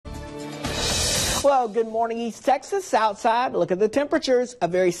Well, good morning, East Texas. Outside, look at the temperatures. A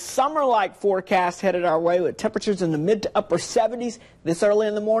very summer-like forecast headed our way with temperatures in the mid to upper 70s this early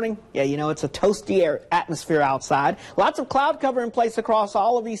in the morning. Yeah, you know, it's a toasty atmosphere outside. Lots of cloud cover in place across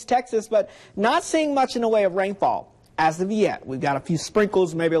all of East Texas, but not seeing much in the way of rainfall. As of yet, we've got a few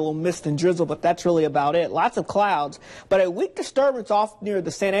sprinkles, maybe a little mist and drizzle, but that's really about it. Lots of clouds, but a weak disturbance off near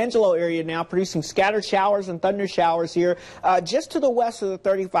the San Angelo area now, producing scattered showers and thunder showers here just to the west of the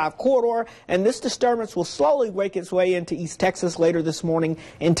 35 corridor, and this disturbance will slowly make its way into East Texas later this morning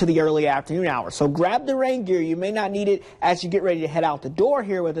into the early afternoon hours. So grab the rain gear. You may not need it as you get ready to head out the door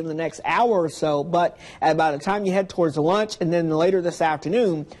here within the next hour or so, but by the time you head towards lunch and then later this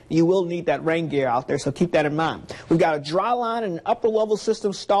afternoon, you will need that rain gear out there, so keep that in mind. We've got a dry line and an upper level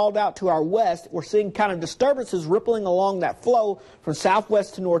system stalled out to our west. We're seeing kind of disturbances rippling along that flow from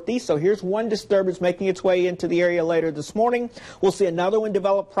southwest to northeast. So here's one disturbance making its way into the area later this morning. We'll see another one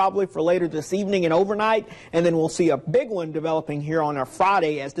develop probably for later this evening and overnight, and then we'll see a big one developing here on our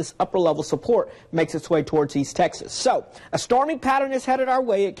Friday as this upper level support makes its way towards East Texas. So a storming pattern is headed our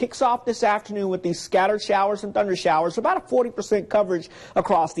way. It kicks off this afternoon with these scattered showers and thunder showers, about a 40% coverage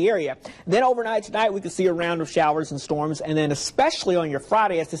across the area. Then overnight tonight we can see a round of showers and storms, and then especially on your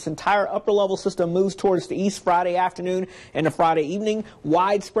Friday as this entire upper level system moves towards the east Friday afternoon and the Friday evening,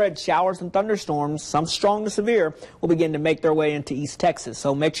 widespread showers and thunderstorms, some strong to severe, will begin to make their way into East Texas.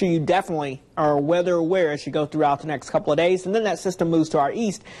 So make sure you definitely are weather aware as you go throughout the next couple of days, and then that system moves to our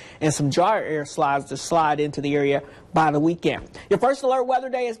east and some drier air slides to slide into the area by the weekend. Your first alert weather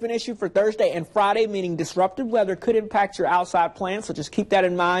day has been issued for Thursday and Friday, meaning disruptive weather could impact your outside plans, so just keep that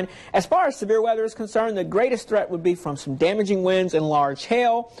in mind. As far as severe weather is concerned, the greatest threat would be from some damaging winds and large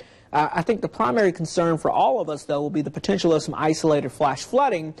hail. I think the primary concern for all of us, though, will be the potential of some isolated flash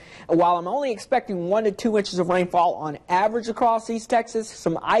flooding. While I'm only expecting 1 to 2 inches of rainfall on average across East Texas,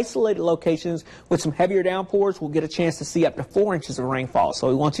 some isolated locations with some heavier downpours will get a chance to see up to 4 inches of rainfall. So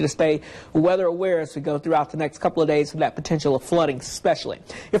we want you to stay weather aware as we go throughout the next couple of days of that potential of flooding especially.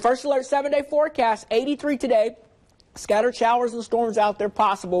 Your first alert 7-day forecast, 83 today. Scattered showers and storms out there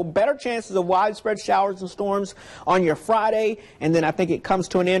possible. Better chances of widespread showers and storms on your Friday. And then I think it comes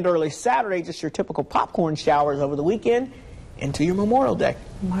to an end early Saturday, just your typical popcorn showers over the weekend into your Memorial Day.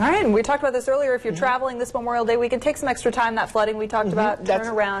 All right, and we talked about this earlier. If you're traveling this Memorial Day weekend, take some extra time. That flooding we talked about, turn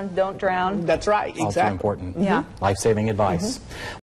around, don't drown. That's right, exactly. Also important. Yeah. Life-saving advice.